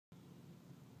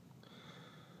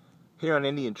Here on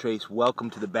Indian Trace, welcome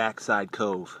to the Backside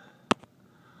Cove.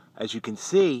 As you can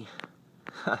see,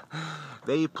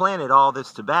 they planted all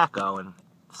this tobacco, and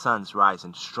the sun's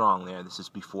rising strong there. This is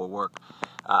before work.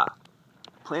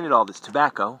 Planted all this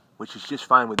tobacco, which is just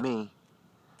fine with me,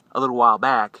 a little while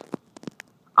back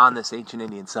on this ancient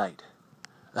Indian site.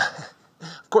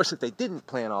 Of course, if they didn't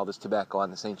plant all this tobacco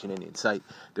on this ancient Indian site,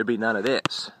 there'd be none of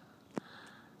this.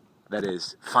 That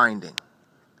is, finding.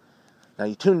 Now,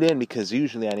 you tuned in because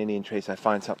usually on Indian Trace I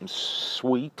find something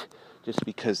sweet, just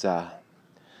because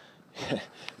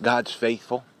God's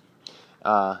faithful.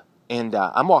 And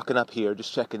I'm walking up here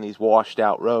just checking these washed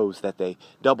out rows that they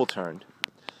double turned.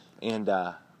 And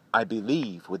I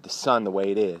believe with the sun the way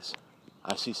it is,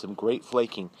 I see some great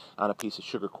flaking on a piece of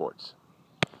sugar quartz.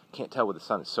 Can't tell with the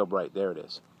sun, it's so bright. There it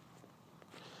is.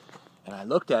 And I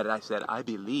looked at it, I said, I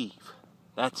believe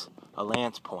that's a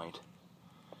lance point.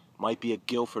 Might be a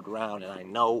Guilford round, and I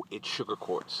know it's sugar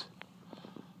quartz.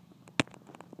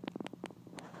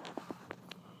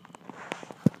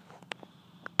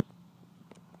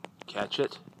 Catch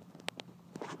it?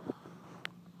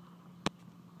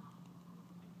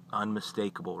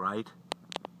 Unmistakable, right?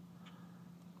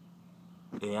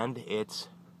 And it's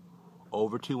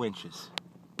over 2 inches.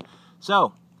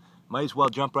 So, might as well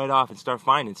jump right off and start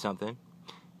finding something.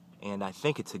 And I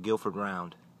think it's a Guilford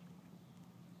round.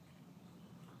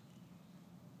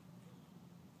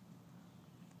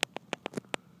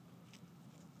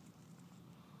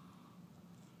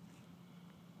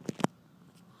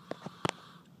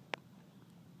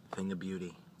 Thing of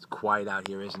beauty. It's quiet out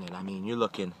here, isn't it? I mean, you're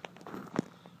looking.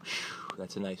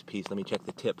 That's a nice piece. Let me check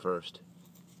the tip first.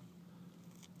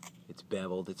 It's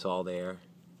beveled. It's all there.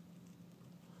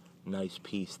 Nice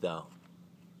piece, though.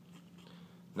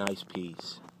 Nice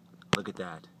piece. Look at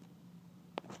that.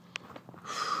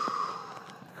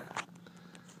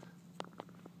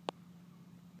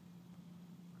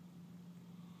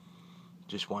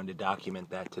 Just wanted to document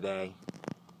that today.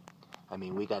 I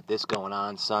mean, we got this going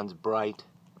on. Sun's bright.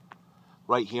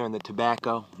 Right here in the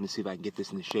tobacco. Let me see if I can get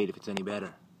this in the shade if it's any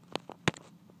better.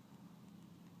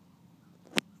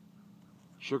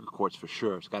 Sugar quartz for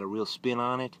sure. It's got a real spin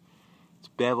on it. It's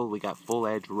beveled. We got full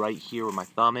edge right here where my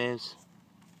thumb is.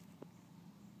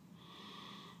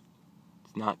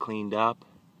 It's not cleaned up,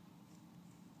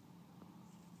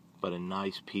 but a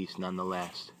nice piece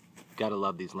nonetheless. Gotta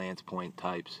love these lance point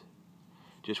types.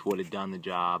 Just would have done the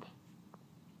job.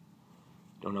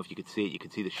 Don't know if you could see it. You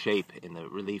could see the shape in the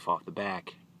relief off the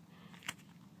back.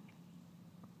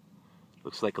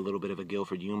 Looks like a little bit of a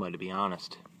Guilford Yuma, to be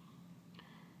honest.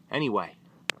 Anyway,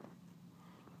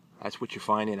 that's what you're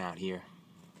finding out here.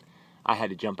 I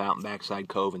had to jump out in Backside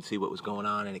Cove and see what was going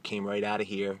on, and it came right out of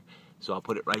here. So I'll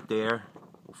put it right there.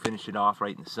 We'll finish it off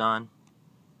right in the sun.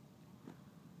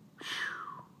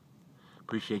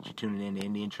 Appreciate you tuning in to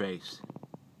Indian Trace.